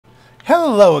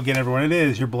Hello again, everyone. It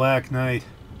is your Black Knight.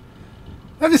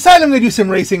 I've decided I'm going to do some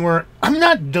racing where I'm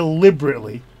not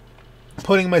deliberately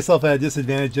putting myself at a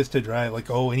disadvantage just to drive like,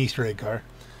 an Easter egg car.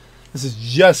 This is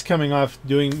just coming off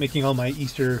making all my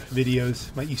Easter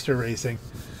videos, my Easter racing.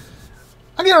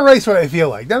 I'm going to race what I feel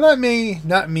like. Now, that may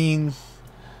not mean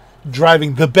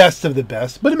driving the best of the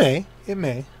best, but it may. It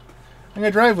may. I'm going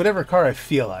to drive whatever car I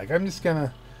feel like. I'm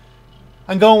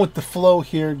going with the flow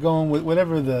here, going with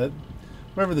wherever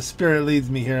the spirit leads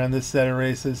me here on this set of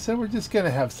races. So we're just going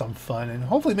to have some fun and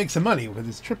hopefully make some money because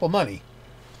it's triple money.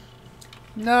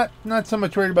 Not so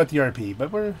much worried about the RP, but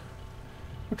we're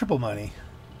triple money.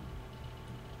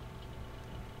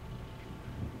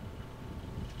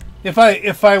 If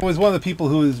I was one of the people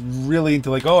who was really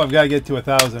into like, I've got to get to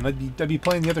 1,000, I'd be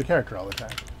playing the other character all the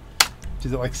time, which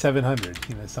is at like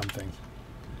 700, something.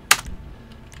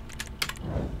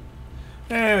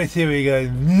 Let me see what we got.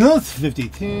 Notes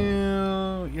 52.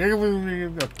 Okay,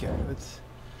 let's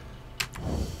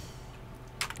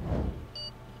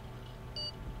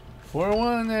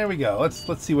 4-1. There we go.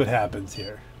 Let's see what happens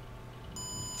here.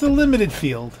 It's a limited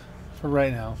field for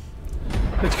right now,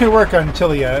 which could work on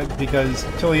Chiliad because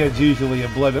Chiliad's usually a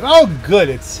blood. Oh, good!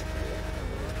 It's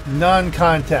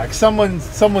non-contact.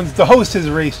 The host has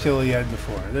raced Chiliad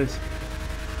before.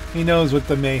 He knows what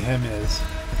the mayhem is.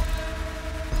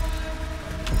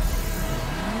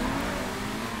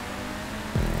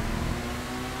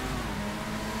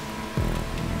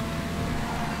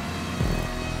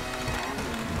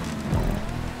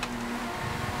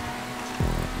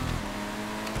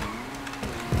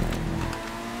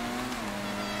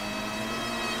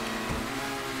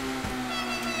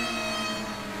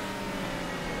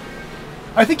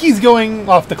 I think he's going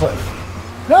off the cliff.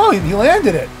 No, he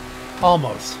landed it.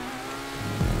 Almost.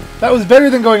 That was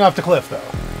better than going off the cliff, though.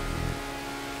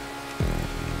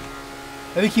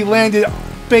 I think he landed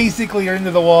basically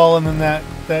into the wall, and then that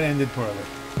ended poorly.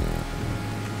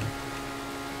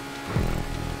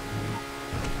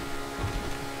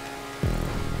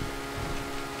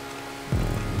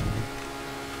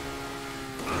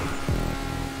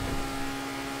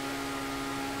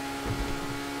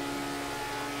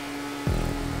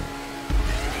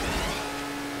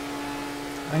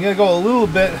 I'm gonna go a little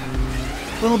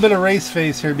bit of race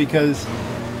face here because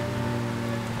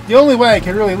the only way I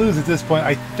can really lose at this point,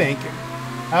 I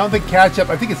don't think catch up.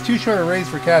 I think it's too short a race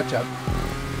for catch up.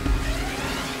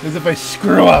 Is if I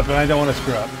screw up, and I don't want to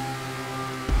screw up.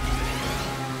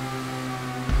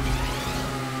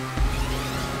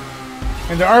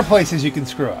 And there are places you can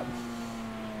screw up.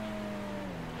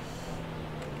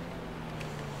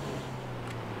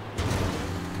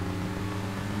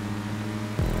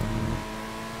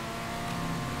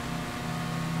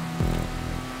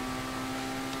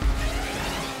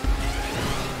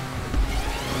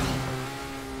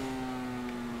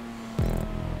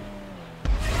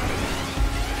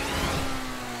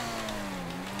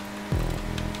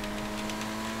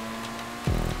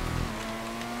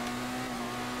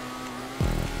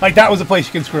 Like, that was a place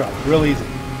you can screw up. Real easy.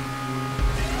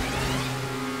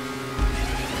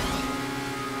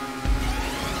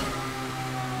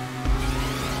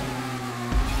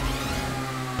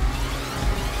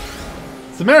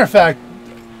 As a matter of fact,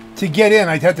 to get in,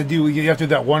 you have to do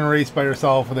that one race by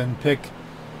yourself and then pick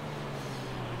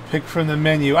from the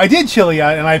menu. I did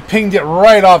Chiliad and I pinged it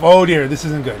right off. Oh dear, this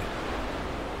isn't good.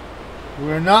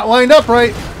 We're not lined up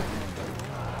right.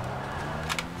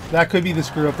 That could be the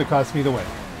screw up that cost me the win.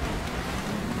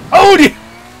 Oh dear!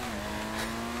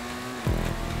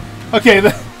 Okay,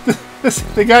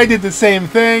 the guy did the same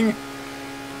thing.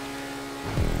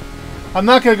 I'm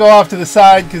not going to go off to the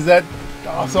side because that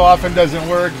so often doesn't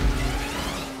work.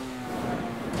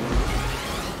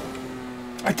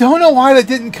 I don't know why that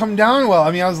didn't come down well.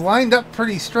 I mean, I was lined up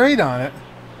pretty straight on it.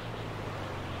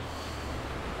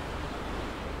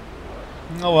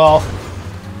 Oh well.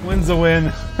 Win's a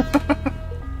win.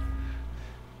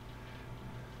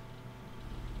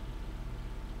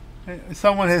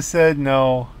 Someone has said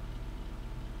no.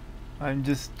 I'm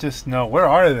just no. Where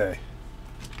are they?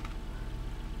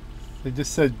 They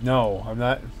just said no. I'm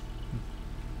not.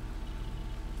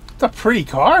 It's a pretty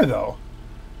car though.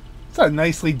 It's a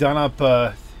nicely done up.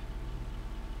 Is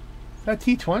that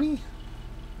T20?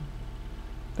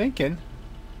 Thinking.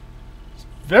 It's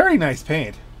very nice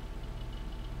paint.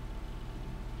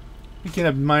 We can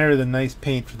admire the nice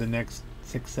paint for the next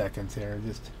 6 seconds here.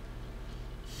 Just.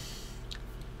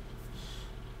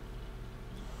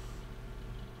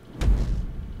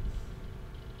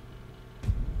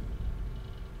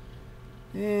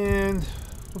 And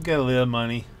we'll get a little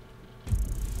money.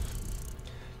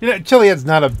 Chiliad's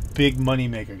not a big money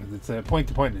maker because it's a point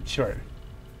to point and it's short.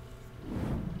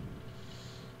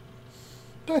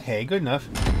 But hey, good enough.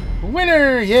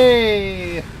 Winner!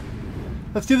 Yay!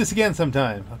 Let's do this again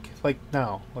sometime. Okay, like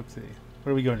now. Let's see.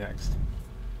 Where do we go next?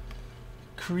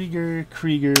 Krieger,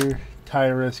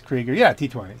 Tyrus, Krieger. Yeah,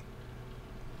 T20.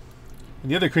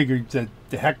 And the other Krieger said,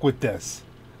 the heck with this.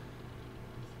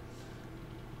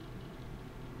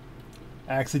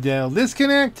 Accidental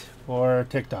disconnect or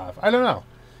ticked off. I don't know.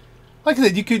 Like I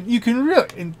said, you can really...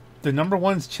 And the number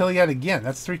one's Chiliad again.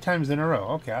 That's 3 times in a row.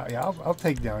 Okay, yeah, I'll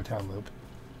take downtown loop.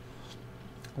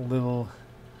 A little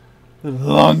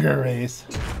longer race.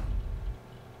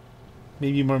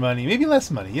 Maybe more money, maybe less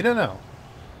money. You don't know.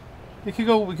 It could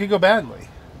go badly.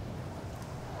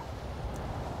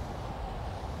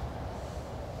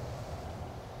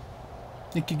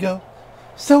 It could go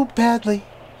so badly.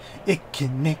 It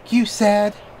can make you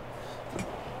sad.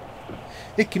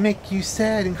 It can make you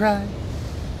sad and cry.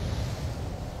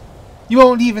 You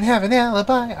won't even have an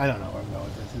alibi. I don't know where I'm going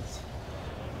with this.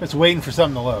 It's waiting for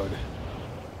something to load.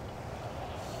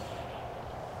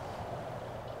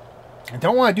 I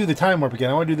don't want to do the time warp again.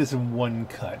 I want to do this in one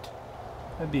cut.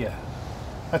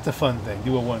 That's a fun thing.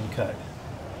 Do a one cut.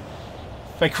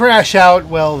 If I crash out,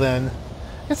 well then,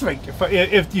 I guess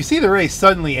if you see the race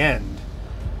suddenly end,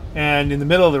 and in the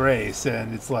middle of the race,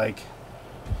 and it's like,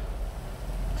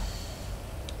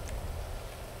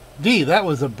 gee, that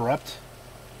was abrupt.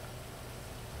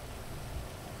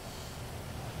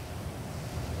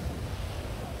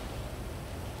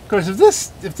 Of course, if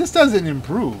this doesn't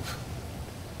improve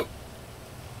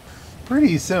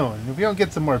pretty soon, if we don't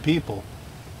get some more people,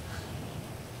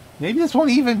 maybe this won't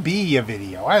even be a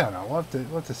video. I don't know. We'll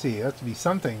have to see. It has to be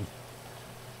something.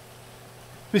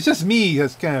 If it's just me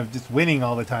that's kind of just winning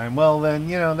all the time, well then,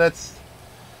 you know, that's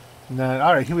not...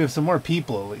 Alright, here we have some more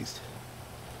people at least.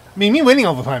 I mean, me winning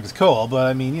all the time is cool, but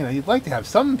I mean, you know, you'd like to have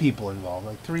some people involved,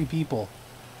 like 3 people.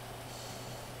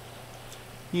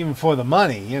 Even for the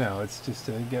money, you know, it's just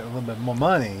to get a little bit more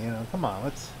money, you know, come on,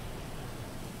 let's...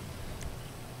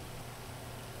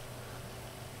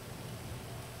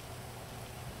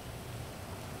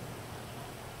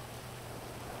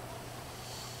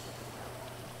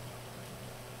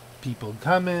 People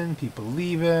coming, people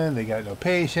leaving, they got no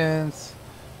patience.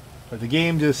 Or the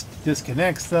game just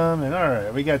disconnects them, and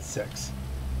alright, we got 6.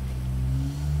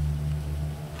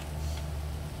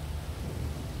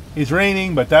 It's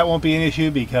raining, but that won't be an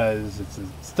issue because it's a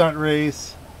stunt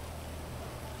race.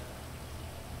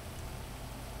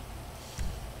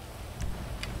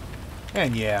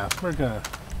 And yeah, we're gonna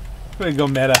go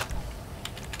meta.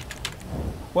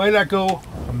 Why not go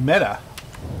meta?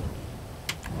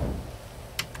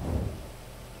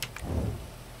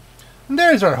 And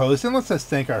there's our host, and let's just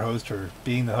thank our host for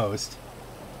being the host.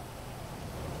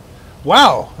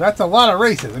 Wow, that's a lot of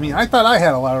races. I mean, I thought I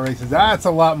had a lot of races. That's a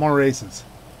lot more races.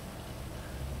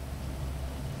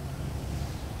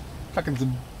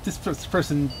 Fucking, this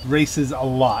person races a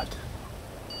lot.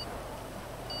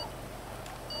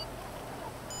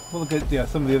 We'll look at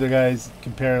some of the other guys,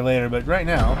 compare later, but right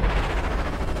now,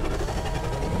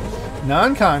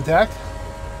 non-contact.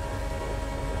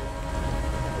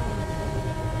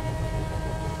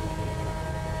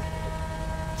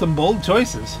 Some bold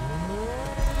choices.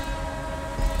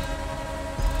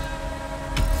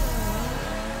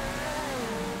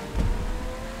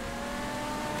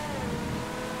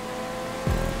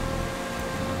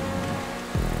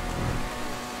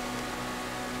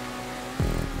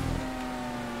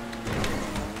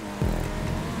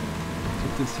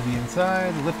 Get this to the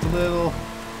inside, lift a little,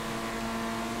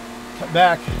 cut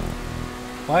back,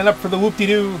 line up for the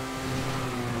whoop-de-doo.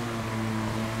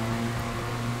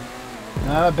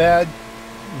 Not a bad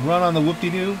run on the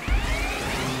whoop-de-doo.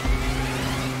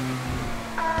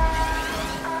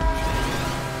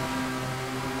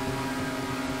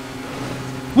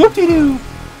 Whoop-de-doo!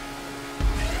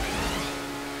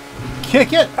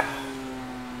 Kick it!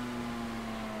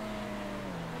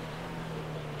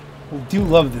 I do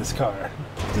love this car.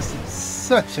 This is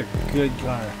such a good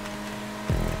car.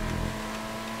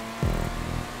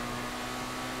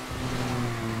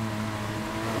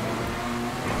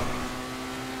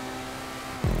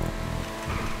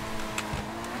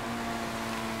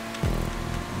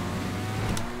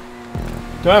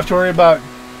 Don't have to worry about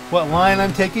what line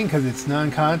I'm taking because it's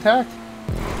non-contact.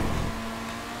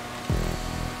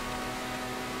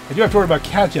 I do have to worry about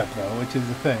catch-up though, which is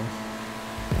the thing.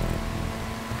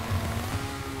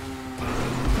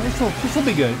 This will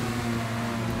be good.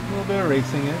 A little bit of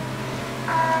racing it.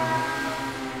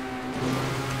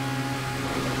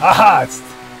 Aha!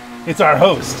 It's our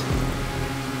host.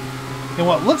 And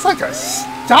what looks like a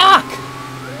stock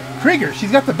Krieger.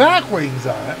 She's got the back wings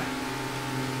on it.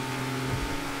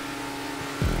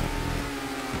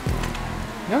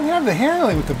 You don't have the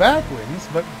handling with the back wings,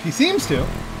 but he seems to.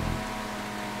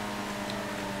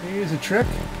 Here's a trick.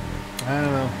 I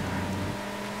don't know.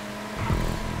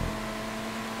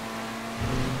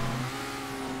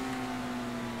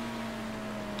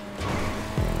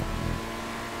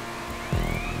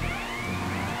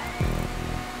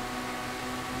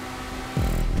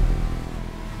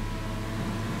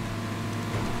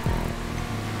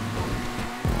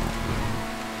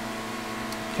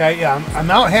 Okay, yeah,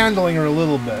 I'm out handling her a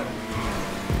little bit.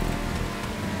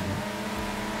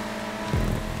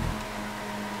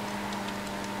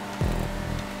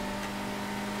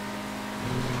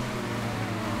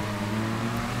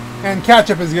 And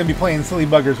Ketchup is going to be playing silly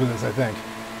buggers with us, I think.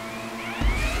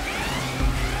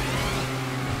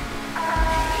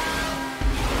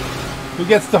 Who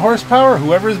gets the horsepower?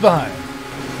 Whoever's behind.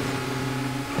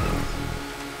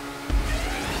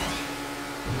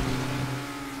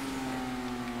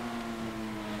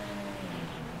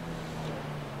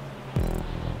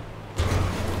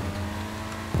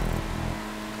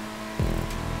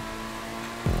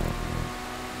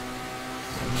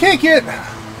 Kick it!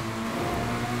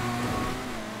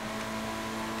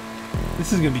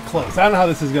 This is going to be close. I don't know how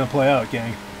this is going to play out,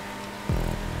 gang.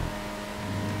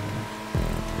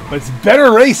 But it's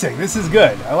better racing. This is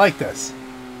good. I like this.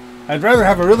 I'd rather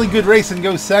have a really good race and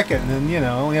go second than, you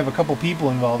know, only have a couple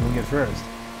people involved and get first.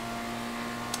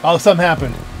 Oh, something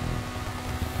happened.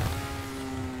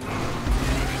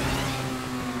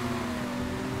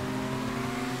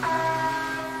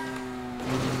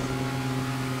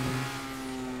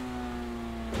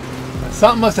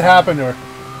 Something must have happened to her.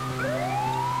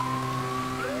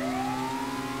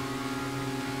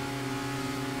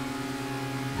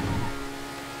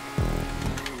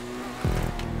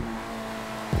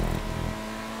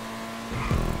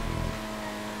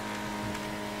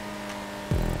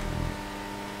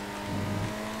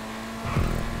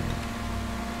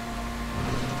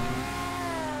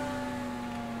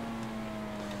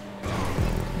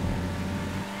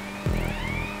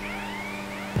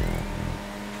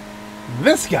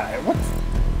 This guy, what?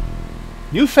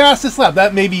 New fastest lap.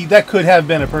 That could have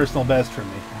been a personal best for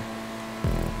me.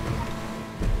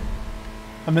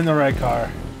 I'm in the right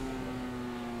car.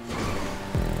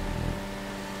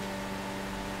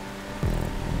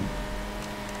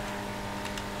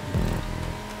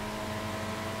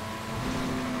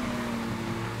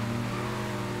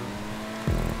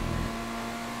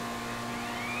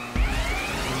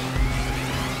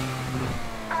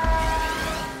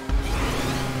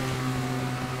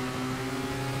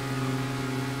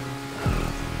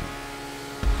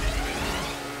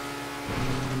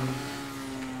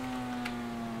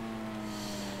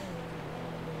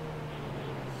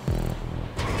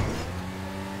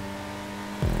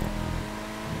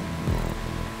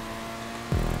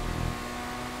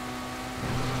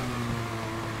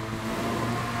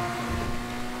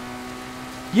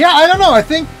 Yeah, I don't know. I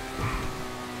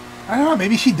don't know.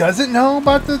 Maybe she doesn't know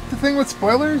about the thing with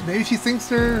spoilers. Maybe she thinks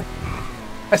they're...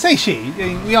 I say she. I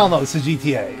mean, we all know this is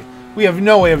GTA. We have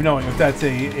no way of knowing if that's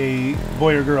a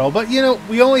boy or girl. But, you know,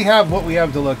 we only have what we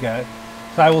have to look at.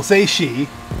 So I will say she.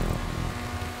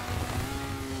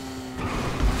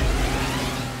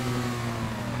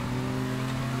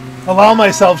 Allow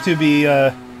myself to be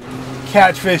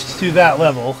catfished to that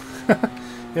level.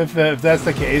 If that's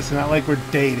the case, not like we're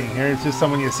dating here, it's just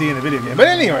someone you see in a video game. But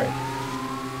anyway,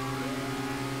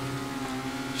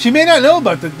 she may not know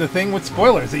about the thing with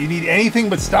spoilers, that you need anything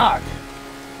but stock.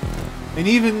 And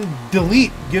even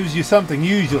delete gives you something,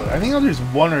 usually. I think there's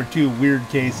one or two weird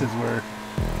cases where...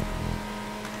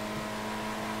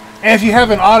 And if you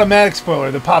have an automatic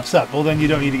spoiler that pops up, well then you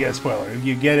don't need to get a spoiler.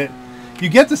 You get it. You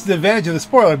get this advantage of the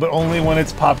spoiler, but only when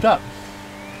it's popped up.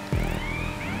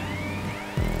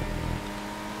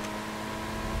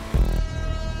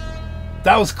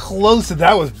 That was close.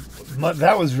 That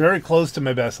was very close to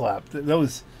my best lap. That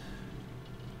was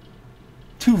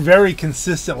two very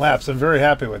consistent laps. I'm very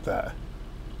happy with that.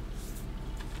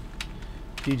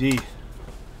 GG.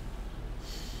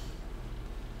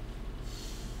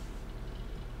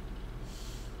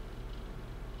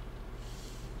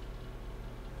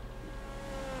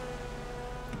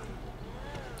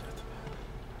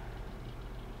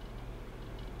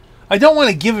 I don't want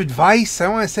to give advice. I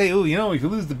want to say, oh, you know, if you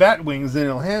lose the bat wings, then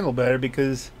it'll handle better,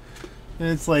 because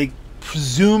it's like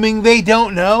presuming they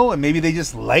don't know, and maybe they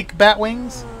just like bat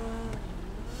wings.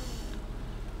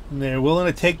 And they're willing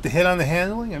to take the hit on the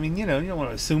handling. I mean, you know, you don't want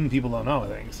to assume people don't know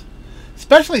things.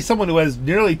 Especially someone who has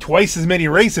nearly twice as many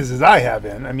races as I have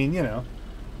in. I mean, you know.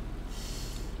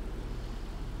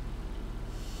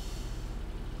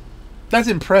 That's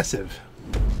impressive.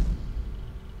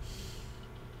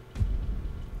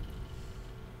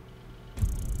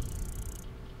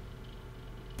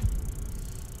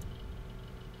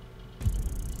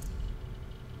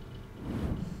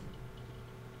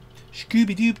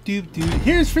 Scooby doop doop doop.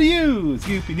 Here's for you.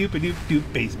 Scooby doop doop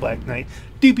doop. Bass Black Knight.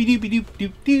 Doopy doopy doop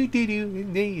doop doo doo doo.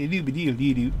 Doopy doo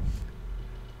doo doo.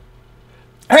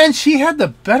 And she had the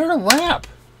better lap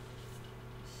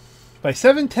by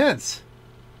 7/10.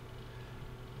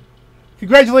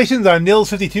 Congratulations on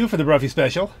Nils52 for the Bruffy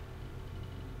special.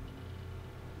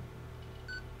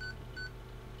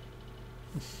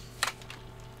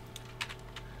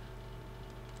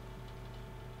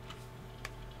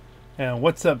 And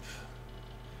what's up?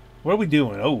 What are we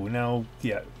doing? Oh, now,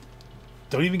 yeah.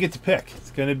 Don't even get to pick.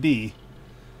 It's going to be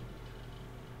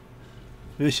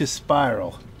Vicious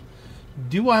Spiral.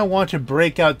 Do I want to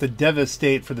break out the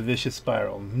Devastate for the Vicious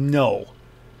Spiral? No.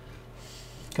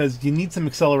 Because you need some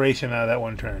acceleration out of that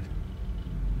one turn.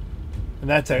 And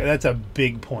that's a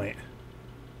big point.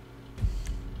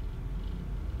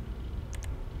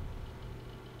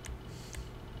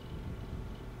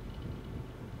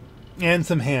 And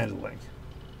some handling.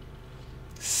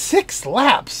 6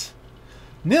 laps!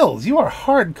 Nils, you are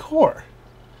hardcore.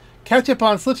 Catch up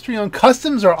on slipstream on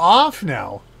customs are off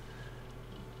now.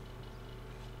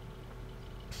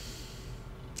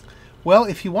 Well,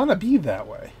 if you want to be that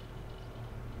way,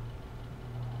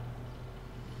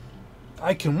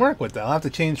 I can work with that. I'll have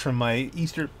to change from my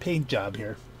Easter paint job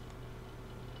here.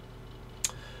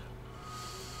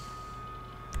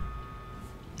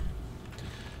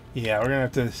 Yeah, we're going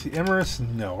to have to see Emrys.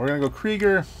 No, we're going to go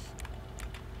Krieger.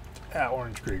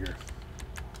 Orange Krieger.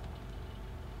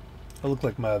 I look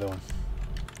like my other one.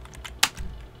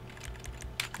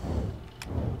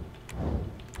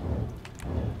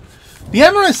 The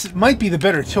Emrys might be the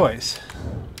better choice.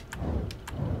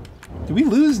 Did we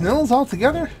lose Nils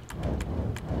altogether?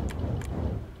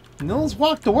 Nils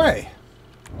walked away.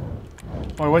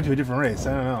 Or went to a different race.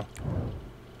 I don't know.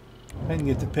 I didn't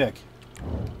get to pick.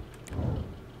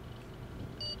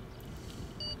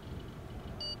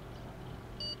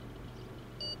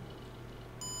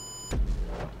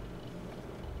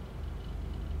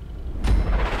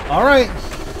 Alright.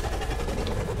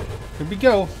 Here we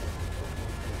go.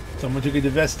 Someone took a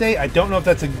Devastate. I don't know if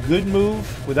that's a good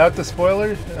move without the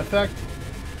spoiler effect.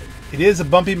 It is a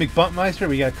bumpy McBumpmeister.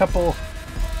 We got a couple...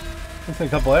 looks like a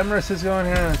couple Emryses going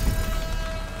here.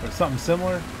 Or something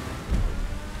similar.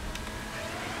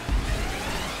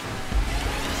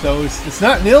 So it's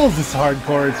not Nils that's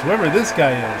hardcore. It's whoever this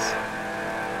guy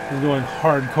is. He's going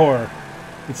hardcore.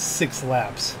 It's 6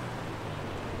 laps.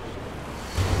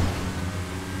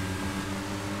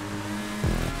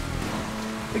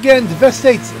 Again,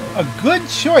 Devastate's a good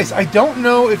choice. I don't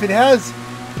know if it has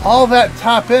all that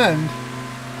top end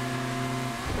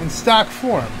in stock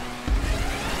form.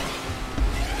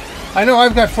 I know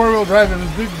I've got 4-wheel drive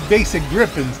and good basic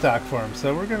grip in stock form,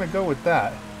 so we're going to go with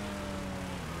that.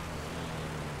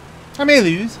 I may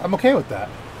lose. I'm okay with that.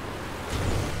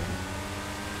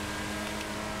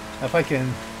 If I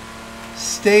can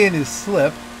stay in his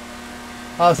slip.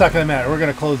 Oh, it's not going to matter. We're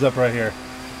going to close up right here.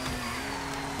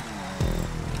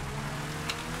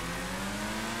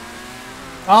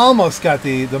 Almost got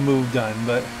the move done,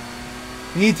 but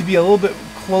you need to be a little bit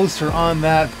closer on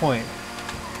that point.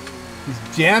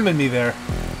 He's jamming me there.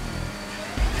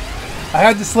 I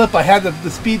had the slip, I had the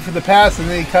speed for the pass, and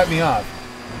then he cut me off.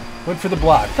 Went for the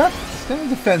block. That's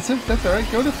defensive. That's alright.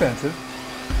 Go defensive.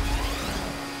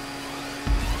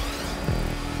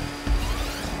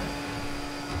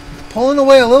 Pulling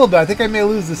away a little bit. I think I may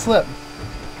lose the slip.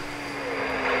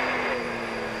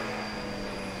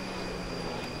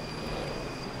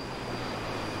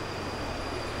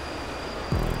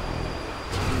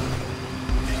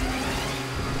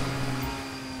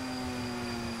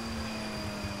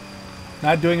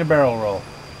 Not doing a barrel roll.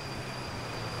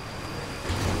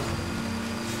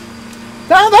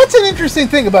 Now that's an interesting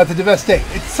thing about the Devastate.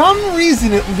 For some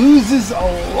reason it loses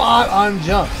a lot on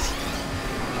jumps.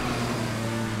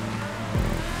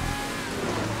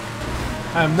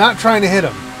 I'm not trying to hit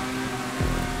him.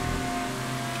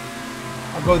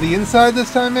 I'll go the inside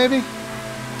this time maybe.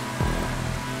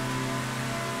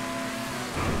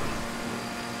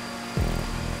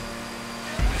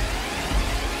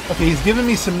 Okay, he's giving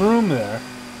me some room there.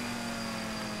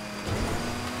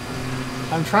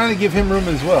 I'm trying to give him room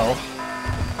as well.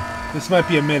 This might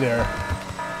be a mid-air.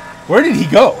 Where did he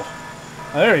go?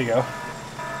 Oh, there you go.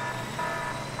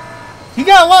 He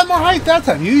got a lot more height that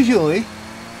time, usually.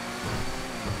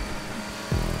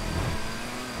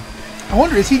 I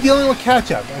wonder, is he dealing with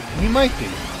catch-up? He might be.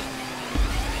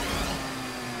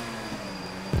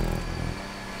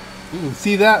 Ooh,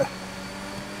 see that?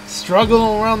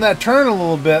 Struggling around that turn a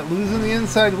little bit, losing the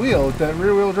inside wheel with that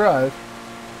rear wheel drive.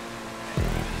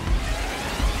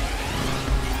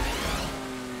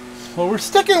 Well, we're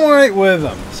sticking right with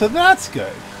him, so that's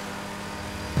good.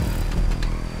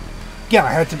 Yeah,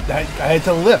 I had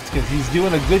to lift because he's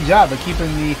doing a good job of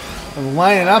keeping me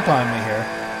lining up on me here.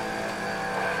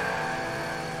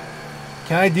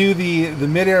 Can I do the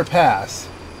mid-air pass?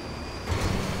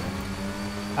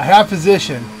 I have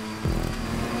position.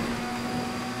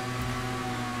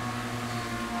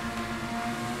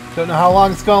 Don't know how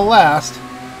long it's going to last.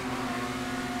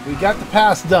 We got the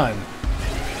pass done.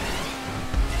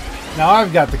 Now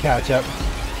I've got the catch-up.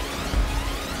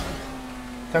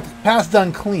 Got the pass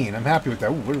done clean. I'm happy with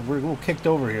that. Ooh, we're a little kicked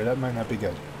over here. That might not be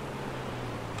good.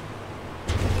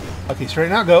 Okay,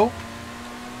 straighten out, go.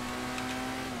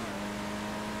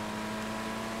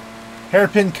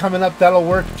 Hairpin coming up. That'll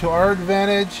work to our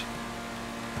advantage.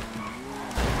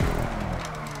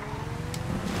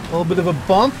 A little bit of a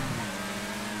bump.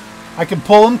 I can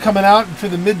pull him coming out through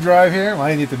the mid-drive here. Well,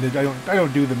 I need the mid. I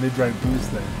don't do the mid-drive boost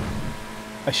thing.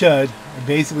 I should. I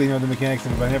basically know the mechanics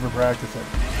of it, but I never practice it.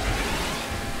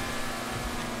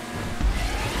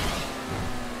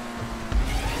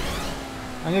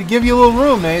 I'm gonna give you a little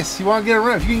room, Ace. You want to get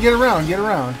around? If you can get around, get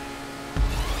around.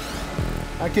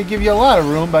 I could give you a lot of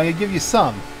room, but I could give you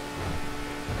some.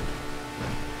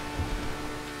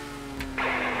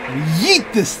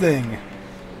 Yeet this thing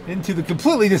into the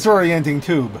completely disorienting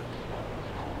tube.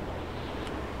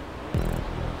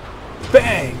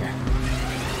 Bang!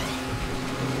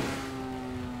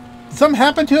 Did something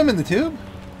happen to him in the tube?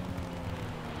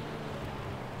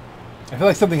 I feel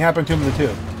like something happened to him in the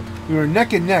tube. We were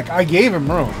neck and neck. I gave him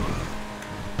room.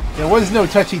 There was no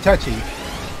touchy-touchy.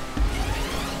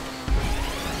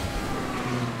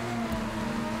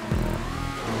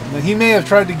 Now, he may have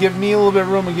tried to give me a little bit of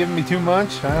room and giving me too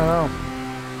much. I don't know.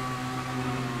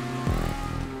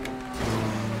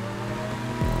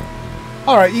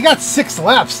 Alright, you got 6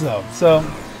 laps though. So,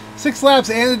 6 laps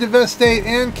and a devastate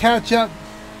and catch up.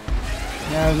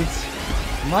 Yeah,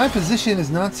 my position is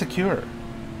not secure.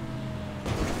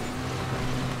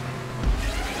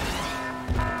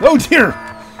 Oh dear!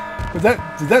 Was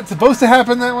that supposed to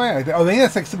happen that way? I think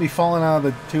that's like somebody falling out of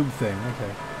the tube thing.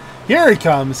 Okay. Here he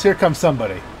comes. Here comes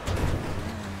somebody.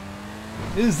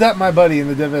 Is that my buddy in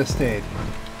the devastate?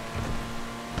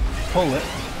 Pull it.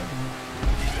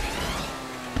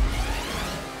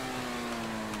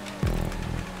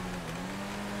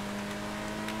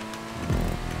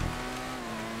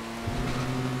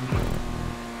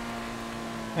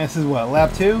 This is what?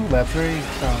 Lap 2? Lap 3?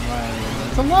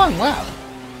 It's a long lap.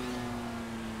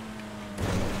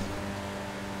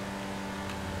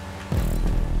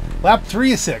 Lap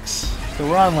 3 is 6. So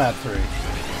we're on lap 3.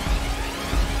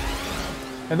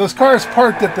 And those cars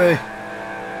parked at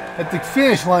the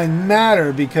finish line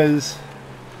matter because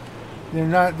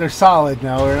they're solid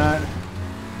now. They're not.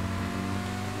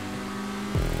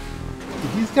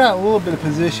 He's got a little bit of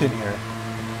position here.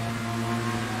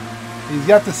 He's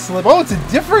got the slip. Oh, it's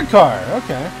a different car.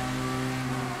 Okay.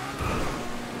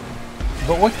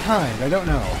 But what kind? I don't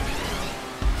know.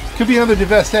 Could be another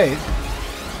devastate.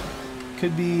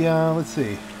 Could be, let's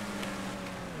see.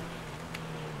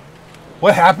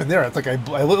 What happened there? It's like I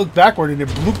looked backward and it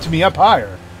blooped me up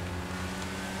higher.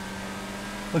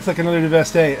 Looks like another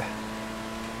devastate.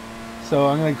 So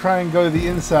I'm going to try and go to the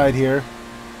inside here.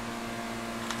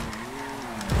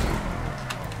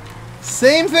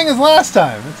 Same thing as last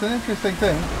time. It's an interesting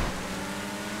thing.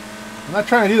 I'm not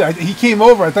trying to do that. He came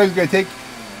over. I thought he was going to take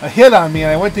a hit on me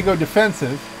and I went to go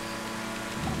defensive.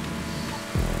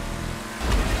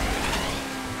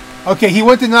 Okay, he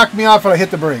went to knock me off and I hit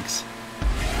the brakes.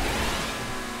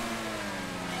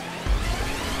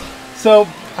 So,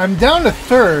 I'm down to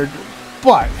third,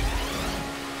 but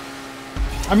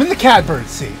I'm in the catbird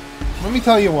seat. Let me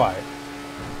tell you why.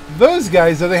 Those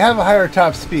guys, though they have a higher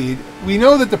top speed, we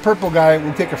know that the purple guy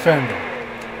will take a fender.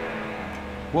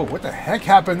 Whoa, what the heck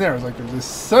happened there? It was like there's this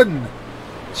sudden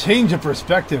change of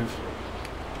perspective.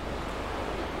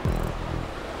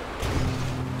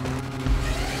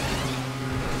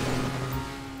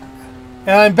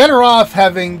 And I'm better off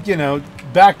having, you know,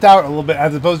 backed out a little bit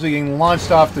as opposed to getting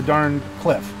launched off the darn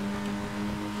cliff.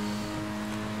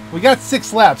 We got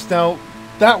 6 laps. Now,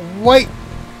 that white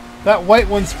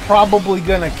one's probably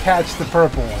going to catch the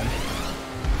purple one.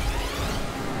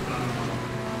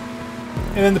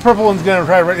 And then the purple one's going to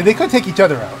try right. They could take each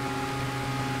other out.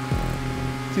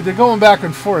 See, they're going back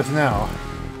and forth now.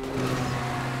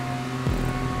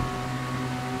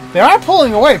 They are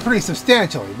pulling away pretty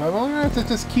substantially, but we're going to have to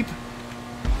just keep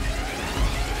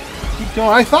going.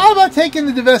 I thought about taking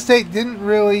the devastate, didn't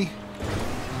really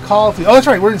call for. Oh, that's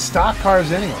right, we're in stock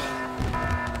cars anyway.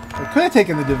 I could have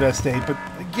taken the devastate, but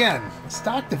again,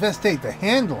 stock devastate, the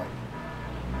handling.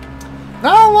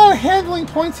 Not a lot of handling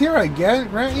points here, I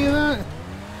grant you that.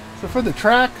 So for the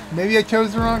track, maybe I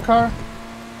chose the wrong car.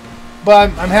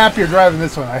 But I'm happier driving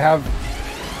this one. I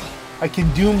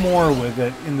can do more with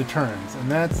it in the turns, and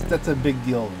that's a big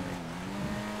deal to me.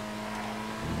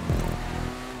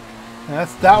 And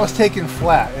that was taken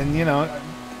flat, and you know,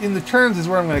 in the turns is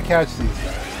where I'm going to catch these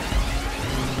guys.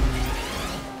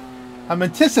 I'm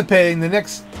anticipating the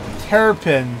next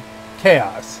hairpin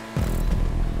chaos.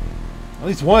 At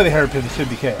least one of the hairpins should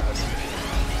be chaos.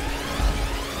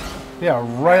 Yeah,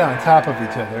 right on top of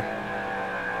each other.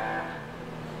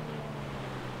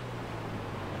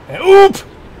 And oop!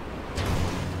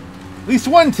 At least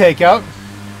one takeout.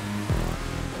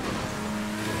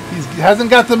 He hasn't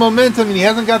got the momentum and he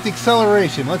hasn't got the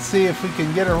acceleration. Let's see if we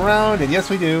can get around, and yes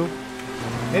we do.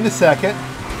 In a second.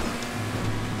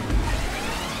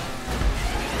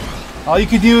 All you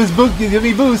can do is give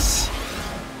me boosts.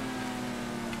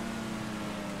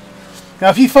 Now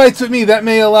if he fights with me, that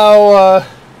may allow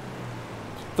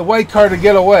the white car to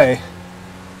get away.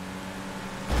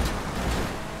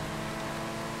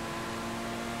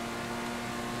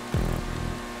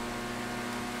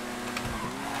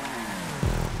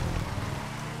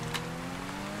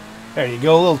 There you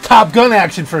go, a little Top Gun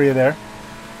action for you there.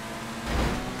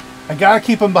 I gotta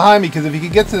keep him behind me because if he can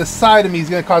get to the side of me, he's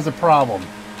gonna cause a problem.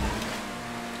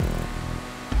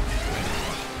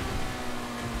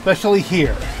 Especially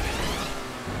here.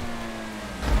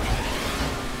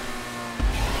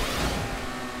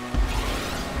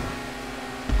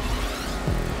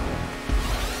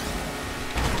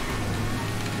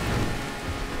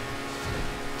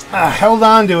 Held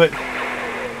on to it.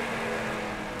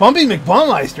 Bumpy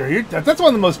McBumpmeister. That's one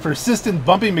of the most persistent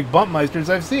Bumpy McBumpmeisters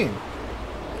I've seen.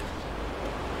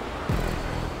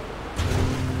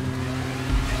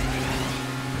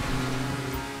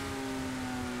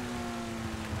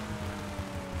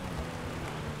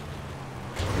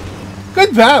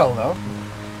 Good battle, though.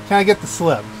 Can I get the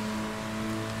slip?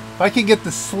 If I can get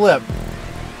the slip,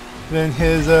 then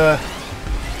his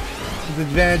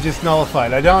advantage is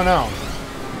nullified. I don't know.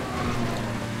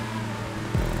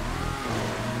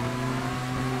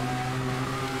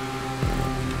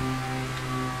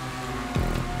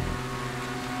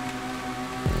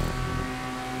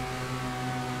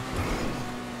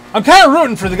 I'm kind of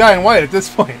rooting for the guy in white at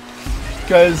this point.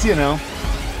 Because, you know,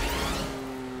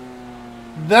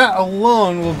 that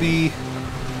alone will be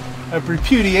a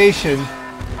repudiation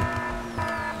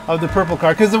of the purple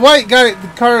car. Because the white guy, the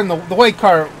car in the white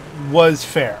car was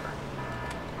fair.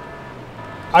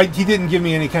 He didn't give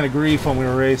me any kind of grief when we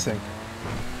were racing.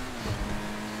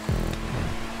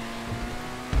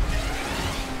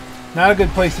 Not a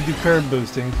good place to do curb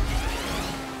boosting.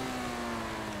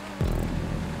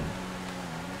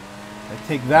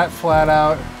 Take that flat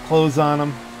out, close on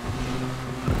him.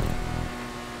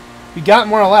 We got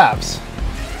more laps.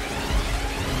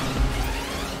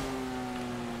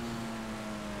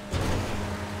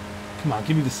 Come on,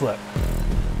 give me the slip.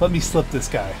 Let me slip this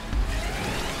guy.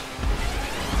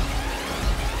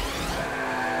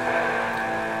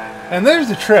 And there's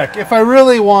the trick, if I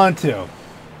really want to.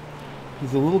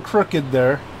 He's a little crooked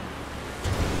there.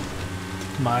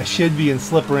 Come on, I should be in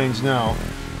slip range now.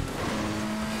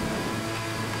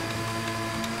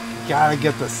 Gotta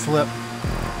get the slip.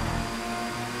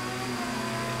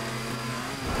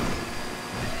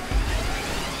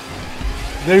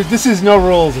 This is no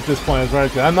rules at this point.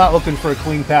 I'm not looking for a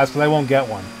clean pass because I won't get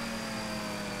one.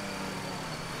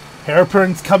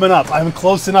 Hairpin's coming up. I'm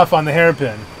close enough on the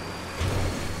hairpin.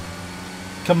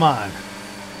 Come on.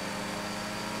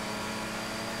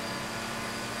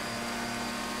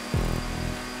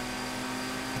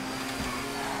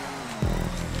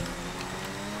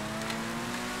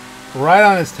 Right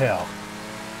on his tail.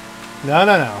 No,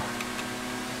 no, no.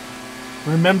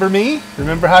 Remember me?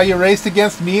 Remember how you raced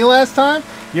against me last time?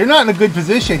 You're not in a good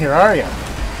position here, are you?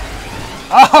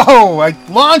 Oh, I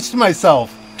launched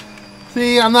myself.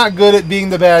 See, I'm not good at being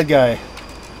the bad guy.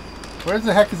 Where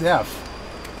the heck is F?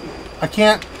 I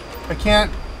can't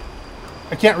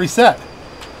reset.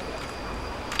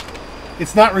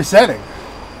 It's not resetting.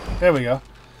 There we go.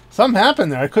 Something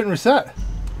happened there. I couldn't reset.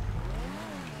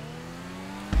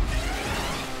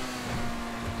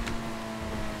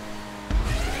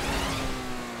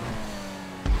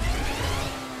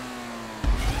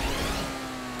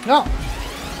 No.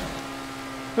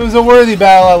 It was a worthy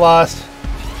battle I lost.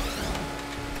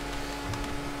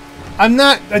 I'm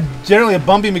not generally a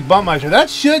Bumpy McBumpmeister. That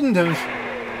shouldn't have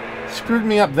screwed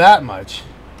me up that much.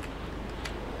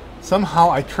 Somehow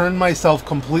I turned myself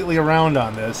completely around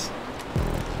on this.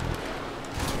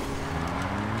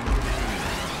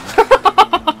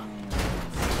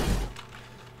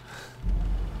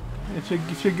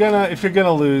 If you're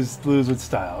gonna lose with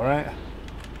style, right?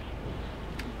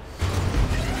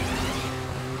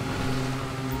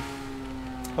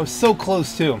 I was so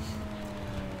close too,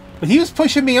 but he was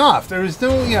pushing me off. There was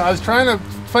no, you know, I was trying to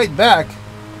fight back,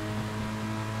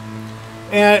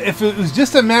 and if it was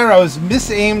just a matter, I was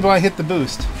misaimed when I hit the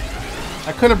boost.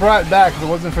 I could have brought it back if it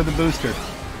wasn't for the booster.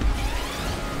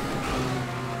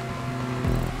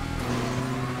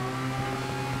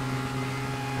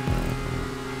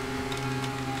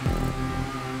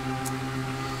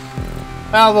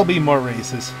 Well, there'll be more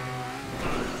races.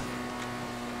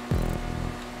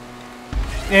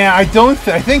 Yeah, I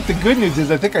think the good news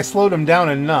is I think I slowed him down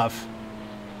enough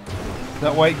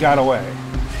that White got away.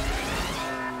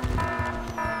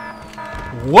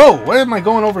 Whoa! What am I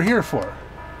going over here for?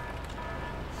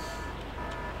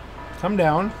 Come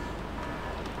down.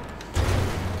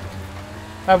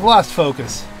 I've lost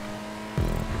focus.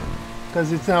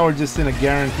 Because it's now we're just in a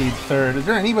guaranteed third. Is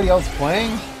there anybody else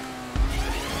playing?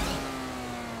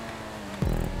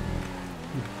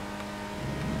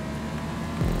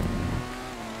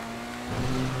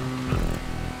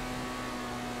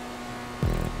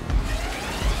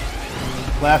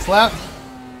 Last lap.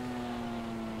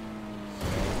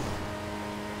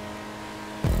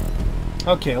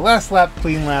 Okay, last lap,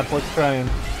 clean lap. Let's try and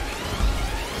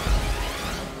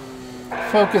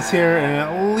focus here and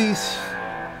at least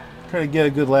try to get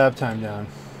a good lap time down.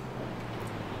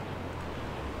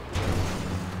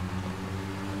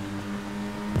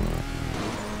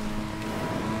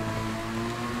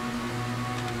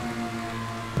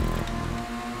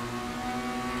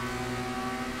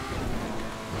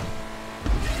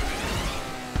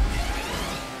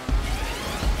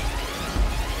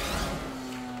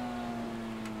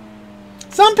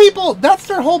 Some people, that's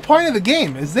their whole point of the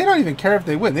game, is they don't even care if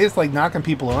they win. They just like knocking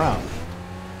people around.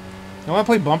 They want to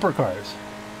play bumper cars.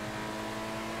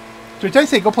 So I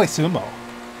say go play sumo.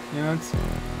 You know, it's...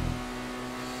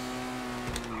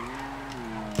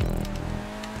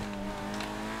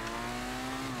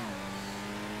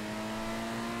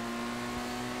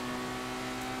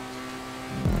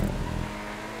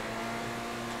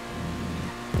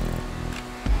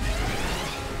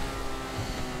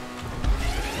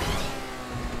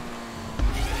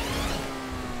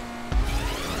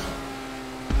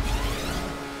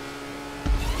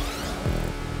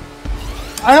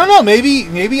 I don't know.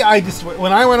 Maybe I just,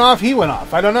 when I went off, he went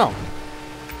off. I don't know.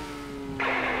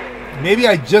 Maybe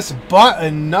I just bought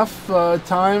enough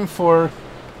time for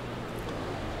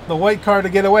the white car to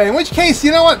get away. In which case,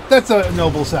 you know what? That's a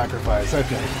noble sacrifice.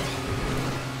 Okay.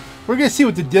 We're gonna see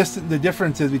what the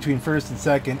difference is between first and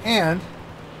second, and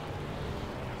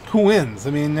who wins. I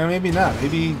mean, maybe not.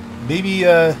 Maybe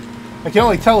I can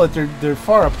only tell that they're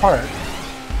far apart.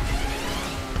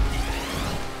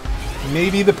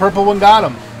 Maybe the purple one got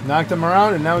him, knocked him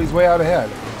around, and now he's way out ahead.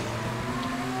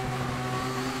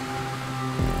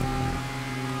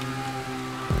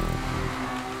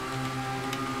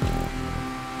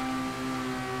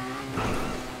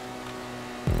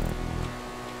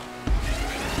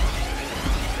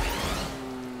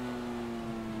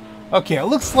 Okay, it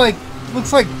looks like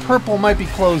purple might be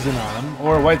closing on him,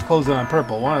 or white's closing on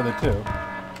purple. One of the two.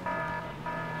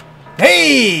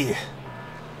 Hey!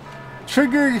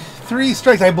 Trigger 3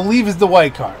 strikes, I believe, is the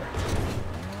white car.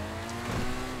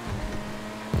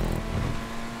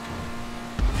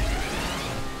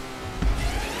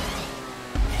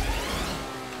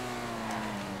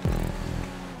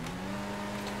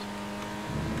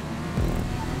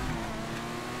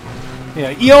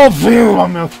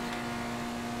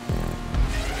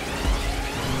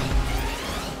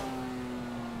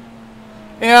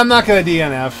 Yeah, I'm not gonna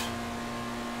DNF.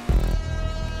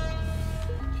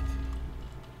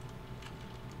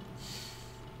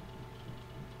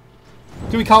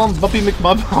 Do we call him Bumpy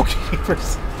McMub? Okay,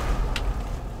 first.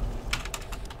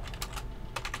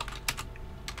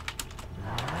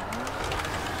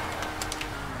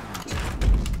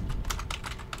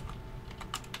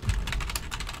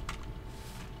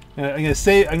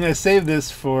 I'm gonna save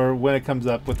this for when it comes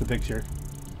up with the picture.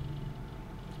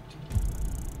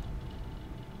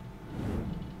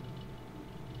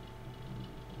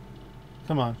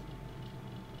 Come on.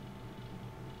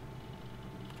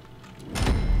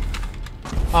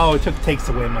 Oh, it takes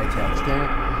away my text, damn it.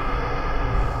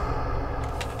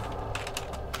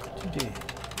 GG.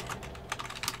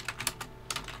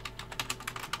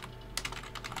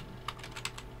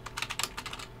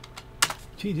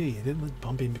 GG, you didn't let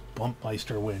Bumpy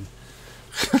McBumpmeister win.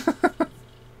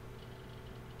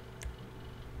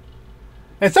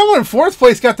 And someone in 4th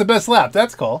place got the best lap.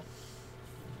 That's cool.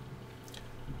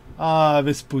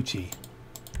 Vespucci.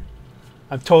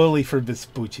 I'm totally for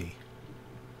Vespucci.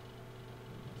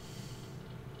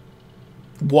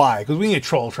 Why? Because we need a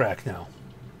troll track now.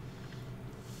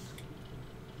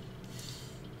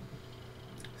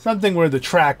 Something where the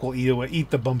track will eat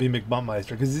the Bumpy McBumpmeister,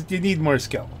 because you need more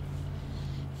skill.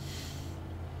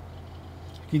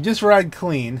 You can just ride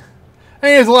clean. I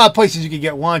mean, there's a lot of places you could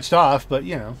get launched off, but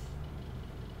you know.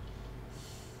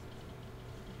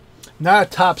 Not a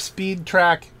top speed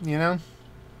track, you know.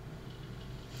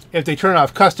 If they turn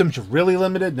off customs, you're really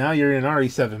limited. Now you're in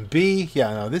RE7B.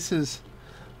 Yeah, no, this is...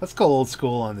 Let's go old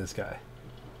school on this guy.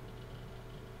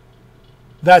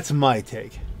 That's my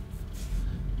take.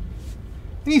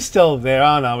 And he's still there.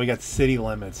 Oh no, we got city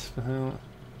limits.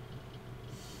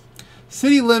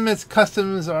 City limits,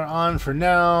 customs are on for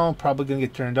now. Probably going to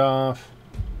get turned off.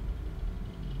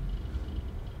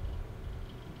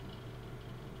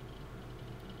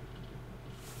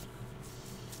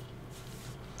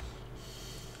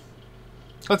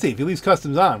 Let's see, if he leaves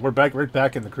customs on, we're right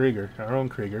back in the Krieger, our own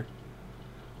Krieger.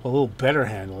 A little better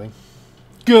handling.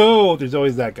 Go! There's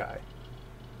always that guy.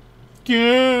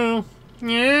 Go!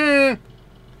 Yeah!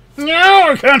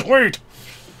 No, I can't wait!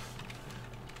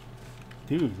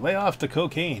 Dude, lay off the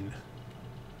cocaine.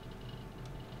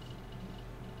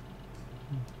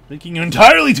 Making you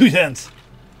entirely too tense!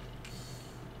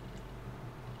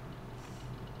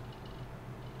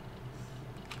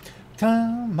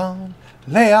 Come on,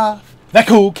 lay off the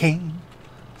cocaine.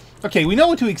 Okay, we know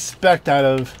what to expect out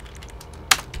of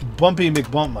Bumpy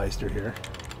McBumpmeister here.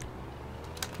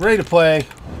 Ready to play.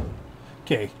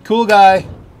 Okay, cool guy,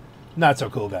 not so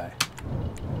cool guy.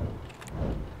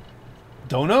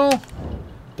 Don't know.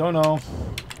 Don't know.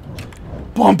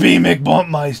 Bumpy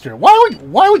McBumpmeister.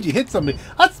 Why would you hit somebody?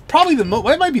 That's probably that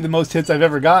might be the most hits I've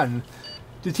ever gotten.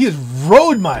 Just he has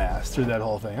rode my ass through that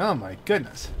whole thing. Oh my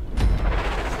goodness.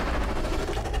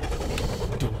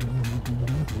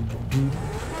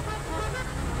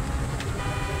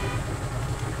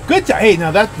 Good time. Hey,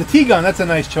 now that the T-gun, that's a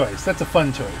nice choice. That's a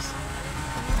fun choice.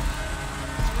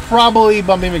 Probably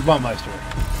Bumpy McBumpmeister.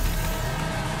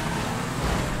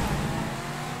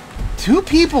 Two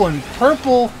people in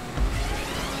purple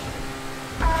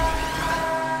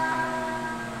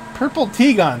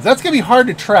T-guns. That's gonna be hard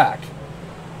to track.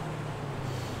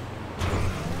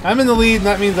 I'm in the lead, and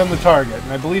that means I'm the target.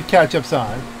 And I believe catch-up's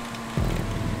on.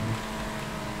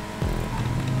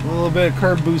 A little bit of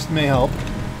curb boost may help.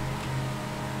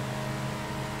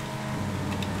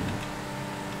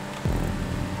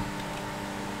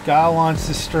 Gotta launch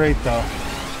this straight, though.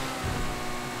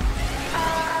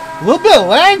 A little bit of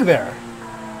lag there.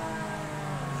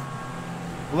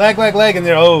 Lag in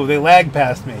there. Oh, they lagged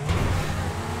past me.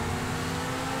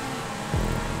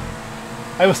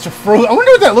 I was to froze. I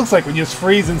wonder what that looks like when you just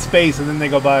freeze in space and then they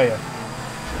go by you.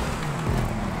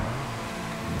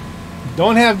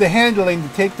 Don't have the handling to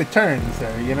take the turns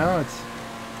there, you know? It's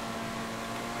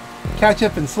catch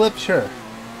up and slip, sure.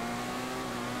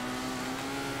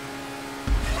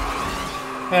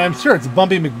 And I'm sure it's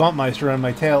Bumpy McBumpmeister on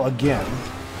my tail again.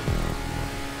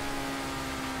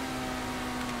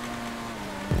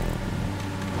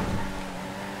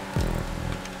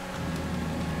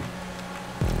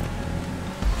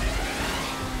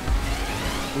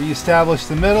 Reestablish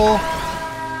the middle.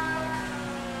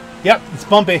 Yep, it's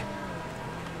Bumpy.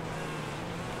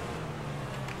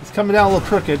 It's coming down a little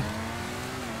crooked.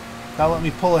 That'll let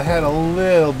me pull ahead a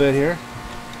little bit here.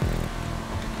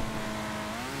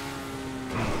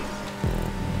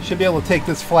 Should be able to take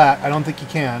this flat. I don't think you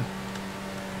can.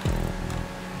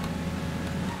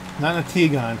 Not in a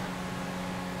T-gun.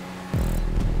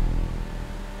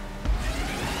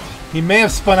 He may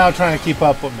have spun out trying to keep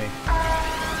up with me.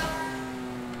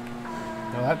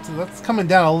 No, that's coming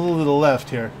down a little to the left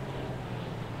here.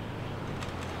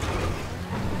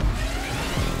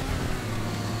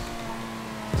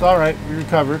 It's alright, we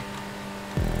recovered.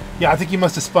 Yeah, I think he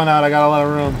must have spun out. I got a lot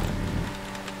of room.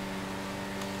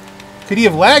 Could he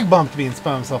have lag bumped me and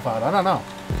spun himself out? I don't know.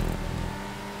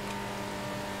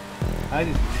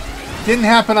 Didn't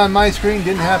happen on my screen.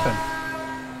 Didn't happen.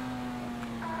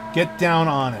 Get down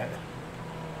on it.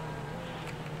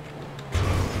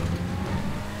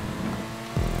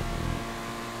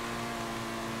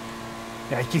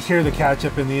 Yeah, I can hear the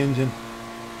catch-up in the engine.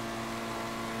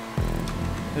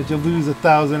 As you lose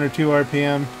 1,000 or 2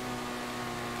 RPM.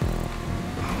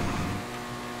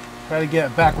 Try to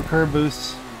get back with curb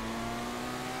boosts.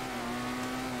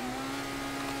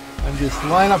 And just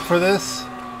line up for this.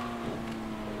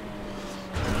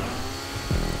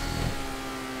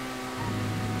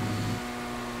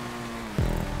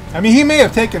 I mean, he may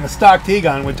have taken a stock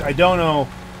T-gun, which I don't know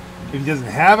if he doesn't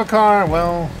have a car.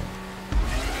 Well,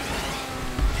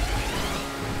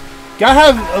 gotta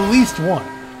have at least one.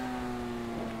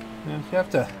 You have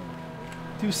to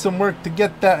Do some work to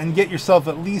get that and get yourself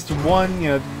at least one,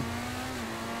 of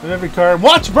every car.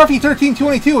 Watch Buffy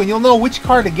 1322 and you'll know which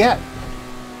car to get.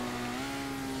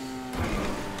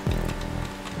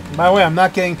 By the way, I'm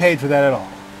not getting paid for that at all.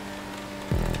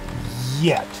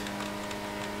 Yet.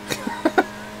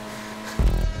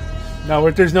 No,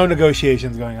 there's no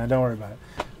negotiations going on. Don't worry about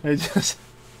it.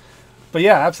 But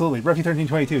yeah, absolutely. Buffy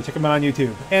 1322. Check him out on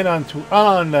YouTube and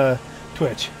on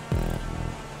Twitch.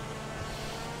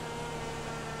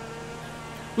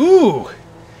 Ooh,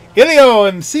 Ilio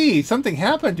MC. Something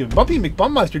happened to him. Bumpy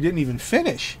McBummeister didn't even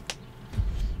finish.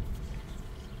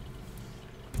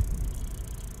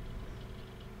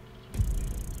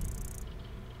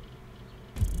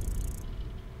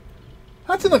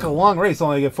 That's in like a long race,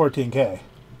 only to get 14K.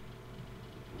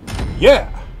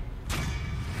 Yeah.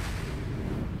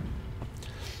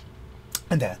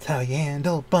 And that's how you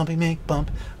handle Bumpy McBump.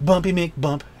 Bumpy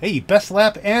McBump. Hey, best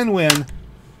lap and win.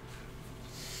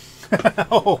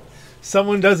 Oh,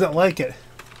 someone doesn't like it.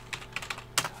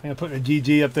 I'm going to put a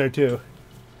GG up there too.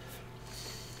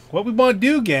 What we want to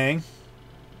do, gang.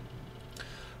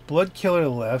 Blood Killer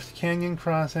left. Canyon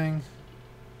Crossing.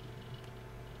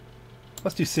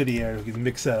 Let's do City Air. We can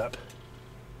mix that up.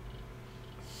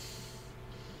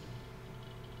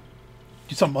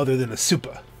 Do something other than a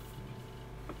Super.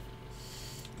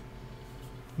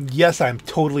 Yes, I'm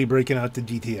totally breaking out the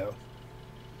GTO.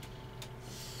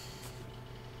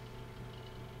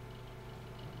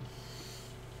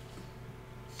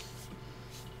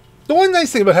 The one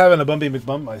nice thing about having a Bumpy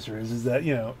McBumpmeister is that,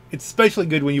 it's especially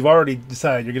good when you've already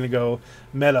decided you're going to go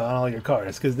meta on all your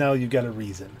cars, because now you've got a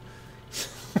reason.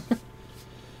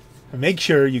 And make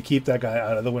sure you keep that guy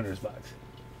out of the winner's box.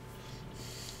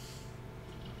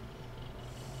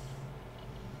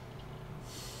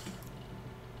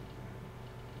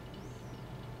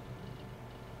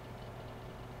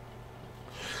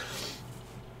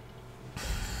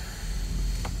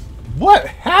 What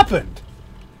happened?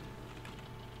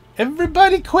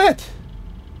 Everybody quit.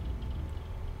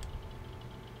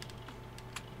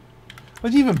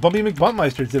 What's even Bumpy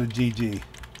McBumpmeister instead of GG?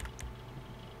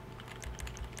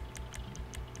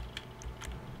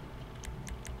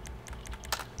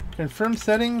 Confirm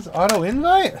settings, auto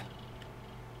invite?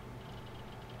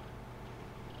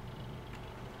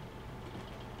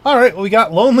 Alright, well, we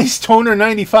got Lonely Stoner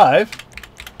 95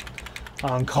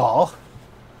 on call.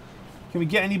 Can we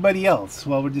get anybody else?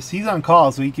 Well, he's on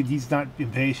call, so he's not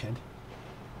impatient.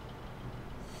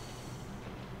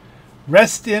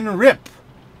 Rest in Rip.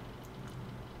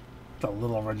 It's a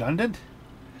little redundant.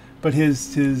 But his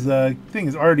thing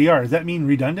is RDR. Does that mean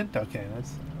redundant? Okay,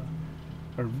 that's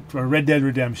or Red Dead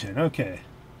Redemption. Okay.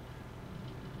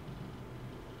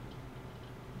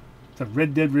 It's a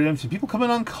Red Dead Redemption. People coming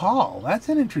on call. That's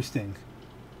an interesting.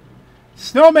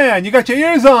 Snowman, you got your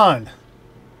ears on.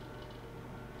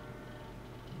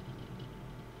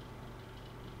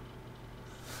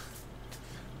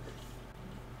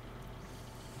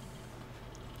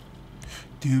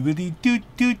 Doobity doot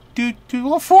doot doot doot.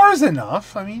 Well, 4 is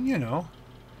enough. I mean, I'm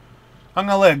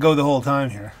gonna let it go the whole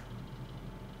time here.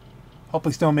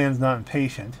 Hopefully Snowman's not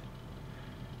impatient.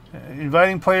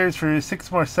 Inviting players for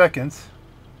 6 more seconds.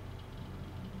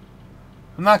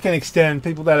 I'm not gonna extend.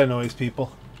 That annoys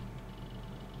people.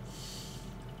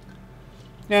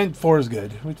 And 4 is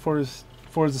good. 4 is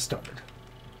the starter.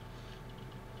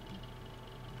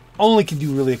 Only can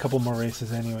do really a couple more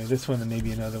races anyway. This one and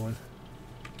maybe another one.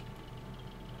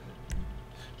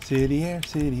 City air,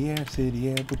 city air, city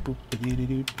air. Boop, boop, doo, doo,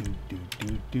 doo, doo,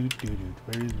 doo, doo, doo, doo.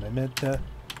 Where is my meta?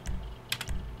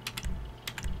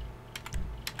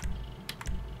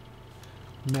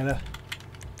 Meta.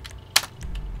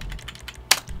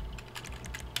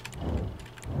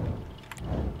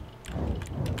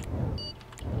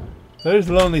 There's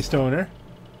Lonely Stoner.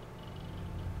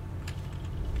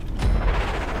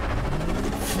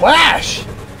 Flash!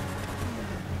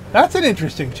 That's an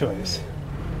interesting choice.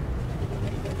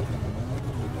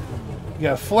 We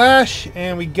got Flash,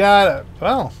 and we got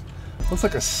looks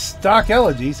like a stock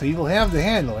Elegy, so he'll have the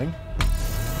handling.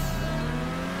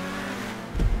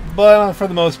 But for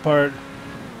the most part,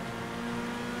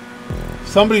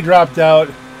 somebody dropped out,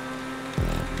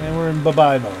 and we're in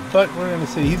bye-bye mode. But we're going to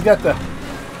see. He's got the...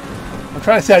 I'm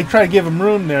trying to say, I try to give him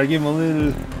room there. Give him a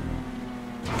little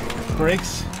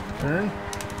brakes. Turn.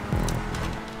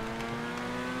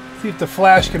 See if the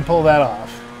Flash can pull that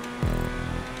off.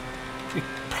 It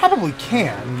probably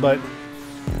can, but...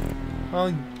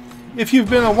 Well, if you've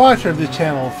been a watcher of this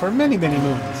channel for many, many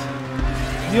moons,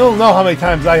 you'll know how many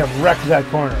times I have wrecked that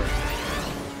corner.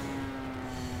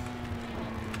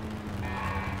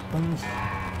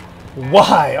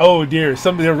 Why? Oh dear,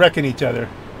 they're wrecking each other.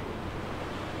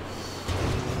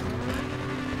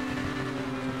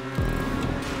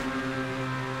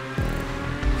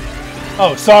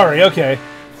 Oh, sorry. Okay.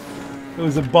 It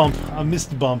was a bump. A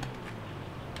missed bump.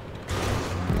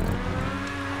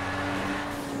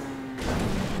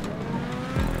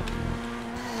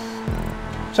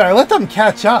 Sorry, let them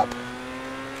catch up.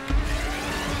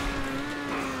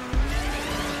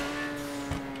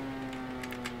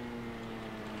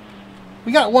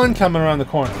 We got one coming around the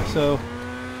corner, so...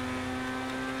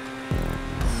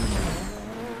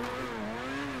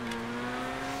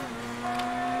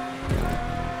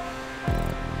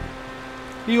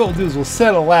 What we'll do is we'll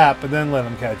set a lap and then let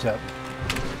them catch up.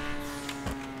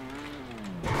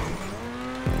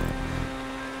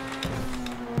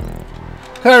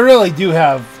 I really do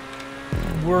have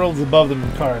worlds above them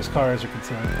in cars are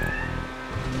concerned.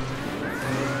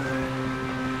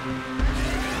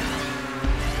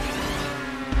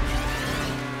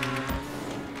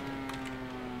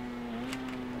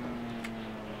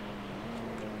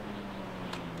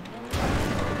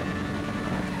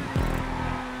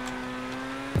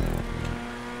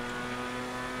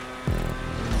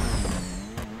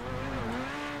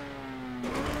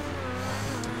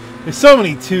 There's so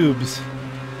many tubes.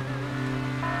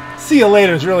 See you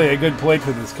later is really a good plate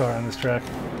for this car on this track.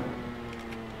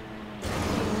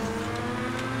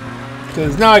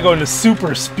 Because now I go into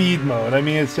super speed mode. I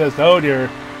mean, it's just, oh dear.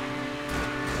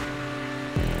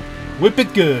 Whip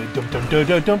it good. Dump, dump, dump,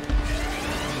 dump, dump.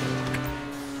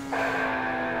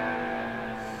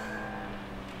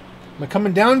 Am I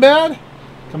coming down bad?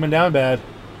 Coming down bad.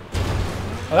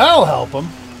 Well, that'll help him.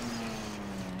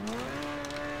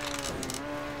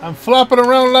 I'm flopping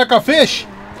around like a fish.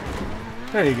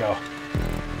 There you go.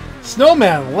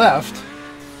 Snowman left.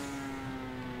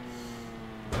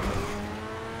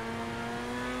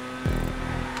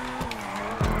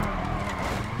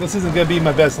 This isn't going to be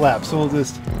my best lap, so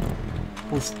let's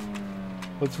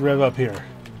rev up here.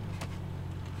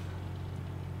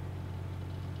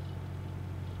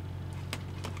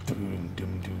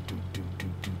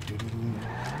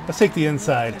 Let's take the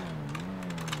inside.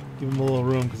 Give him a little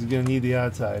room because he's going to need the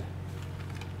outside.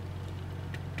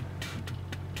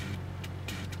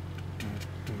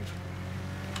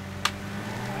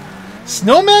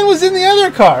 Snowman was in the other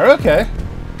car. Okay.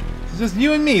 It's just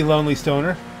you and me, lonely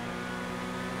stoner.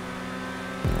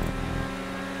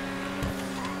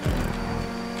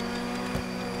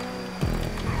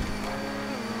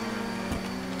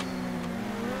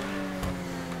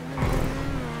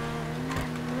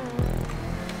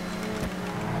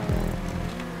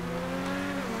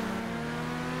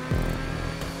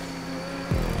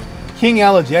 King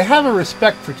Elegy. I have a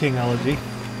respect for King Elegy.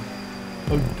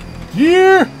 Oh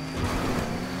dear!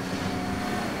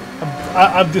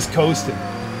 I'm just coasting.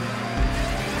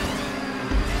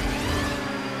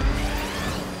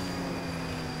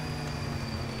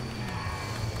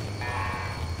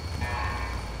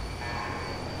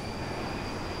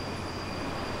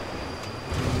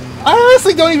 I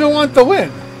honestly don't even want the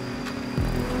win.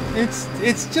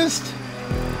 It's just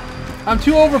I'm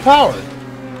too overpowered.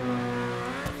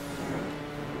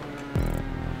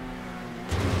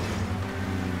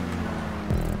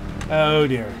 Oh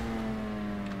dear.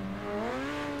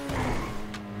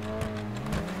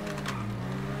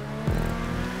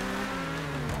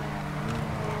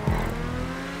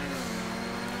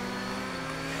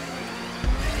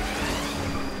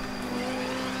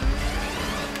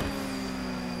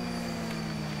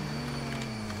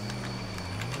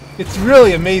 It's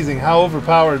really amazing how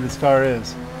overpowered this car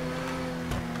is.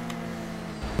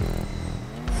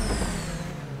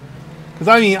 Because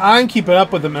I mean, I'm keeping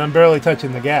up with them and I'm barely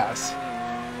touching the gas.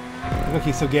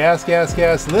 Okay, so gas, gas,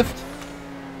 gas, lift.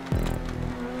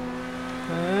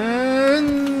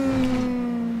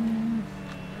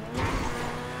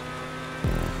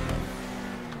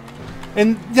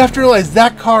 And you have to realize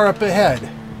that car up ahead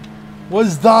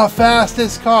was the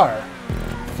fastest car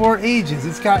for ages.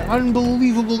 It's got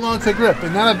unbelievable amounts of grip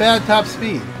and not a bad top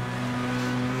speed.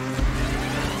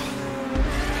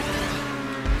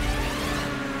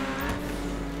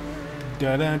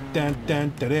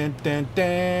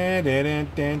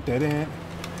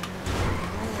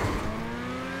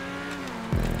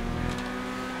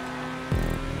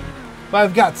 But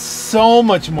I've got so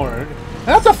much more.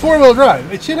 That's a four-wheel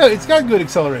drive. It's got good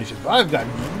acceleration. But I've got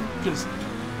just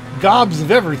gobs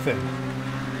of everything.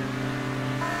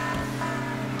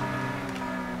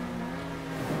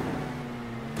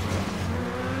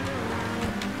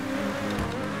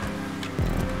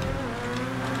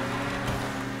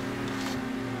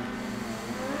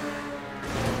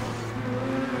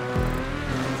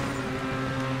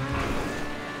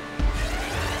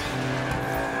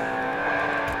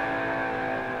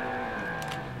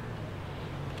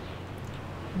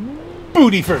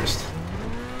 Booty first.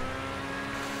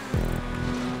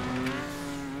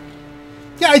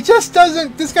 I just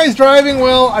doesn't. This guy's driving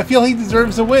well. I feel he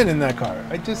deserves a win in that car.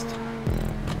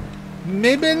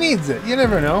 Maybe it needs it. You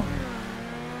never know.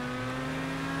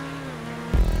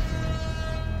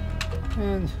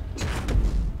 And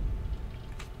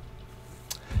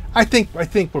I think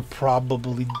we're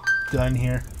probably done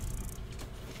here.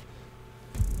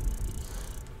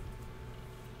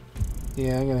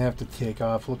 Yeah, I'm gonna have to take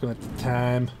off. Looking at the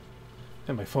time,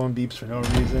 and my phone beeps for no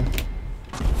reason.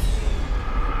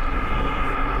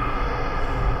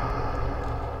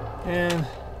 And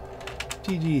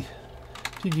GG,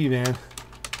 man.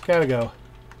 Gotta go.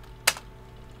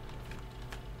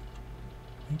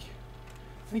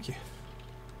 Thank you.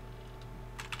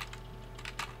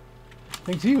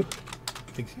 Thanks you.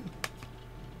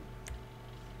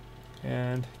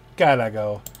 And gotta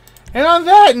go. And on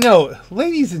that note,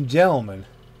 ladies and gentlemen,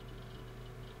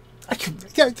 I'm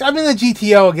in the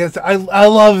GTO against. I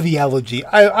love the elegy.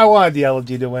 I wanted the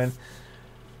elegy to win.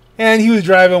 And he was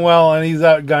driving well, and he's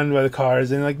outgunned by the cars.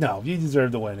 And like, no, you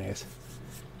deserve the win, Ace.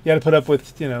 You got to put up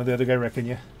with, the other guy wrecking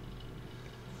you.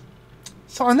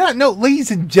 So on that note,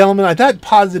 ladies and gentlemen, on that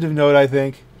positive note, I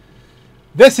think,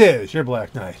 this is your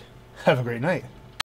Black Knight. Have a great night.